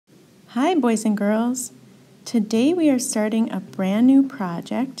Hi boys and girls! Today we are starting a brand new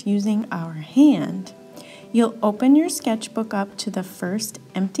project using our hand. You'll open your sketchbook up to the first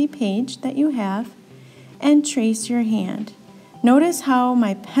empty page that you have and trace your hand. Notice how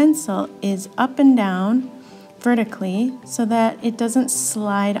my pencil is up and down vertically so that it doesn't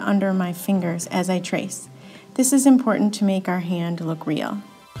slide under my fingers as I trace. This is important to make our hand look real.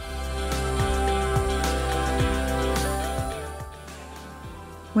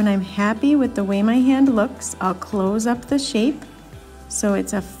 When I'm happy with the way my hand looks, I'll close up the shape so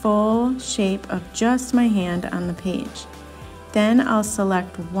it's a full shape of just my hand on the page. Then I'll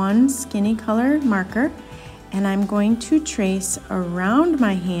select one skinny color marker and I'm going to trace around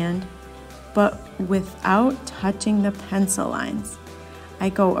my hand but without touching the pencil lines. I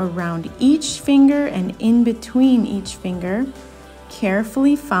go around each finger and in between each finger,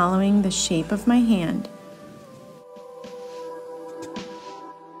 carefully following the shape of my hand.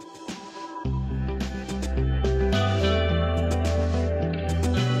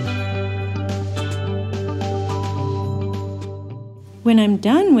 When I'm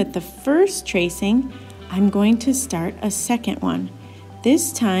done with the first tracing, I'm going to start a second one.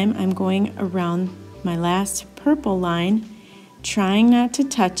 This time I'm going around my last purple line, trying not to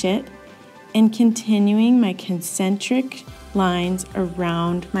touch it, and continuing my concentric lines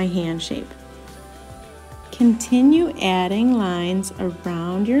around my hand shape. Continue adding lines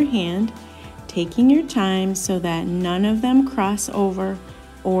around your hand, taking your time so that none of them cross over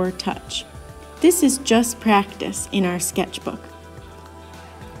or touch. This is just practice in our sketchbook.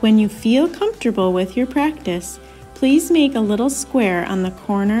 When you feel comfortable with your practice, please make a little square on the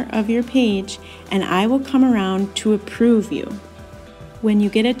corner of your page and I will come around to approve you. When you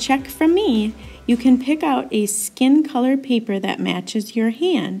get a check from me, you can pick out a skin color paper that matches your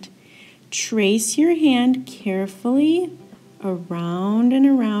hand. Trace your hand carefully around and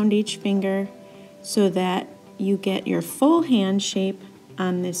around each finger so that you get your full hand shape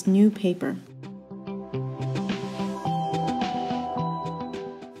on this new paper.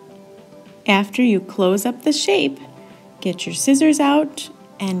 After you close up the shape, get your scissors out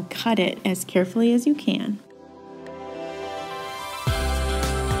and cut it as carefully as you can.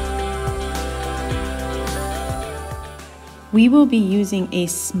 We will be using a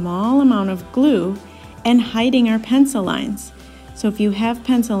small amount of glue and hiding our pencil lines. So if you have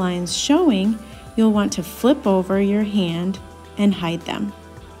pencil lines showing, you'll want to flip over your hand and hide them.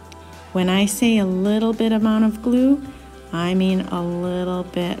 When I say a little bit amount of glue, I mean a little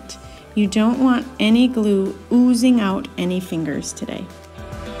bit. You don't want any glue oozing out any fingers today.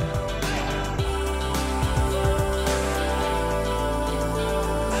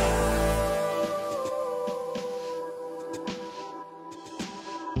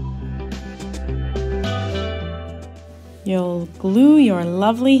 You'll glue your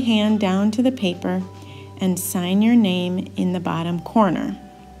lovely hand down to the paper and sign your name in the bottom corner.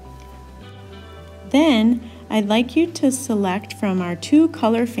 Then I'd like you to select from our two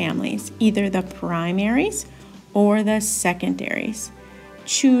color families, either the primaries or the secondaries.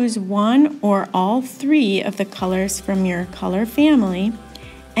 Choose one or all three of the colors from your color family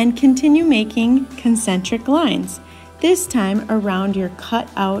and continue making concentric lines, this time around your cut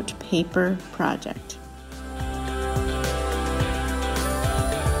out paper project.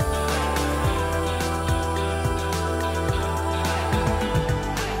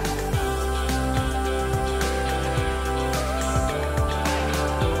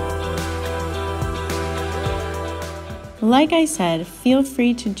 Like I said, feel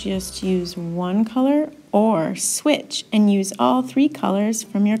free to just use one color or switch and use all three colors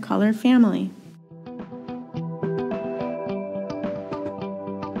from your color family.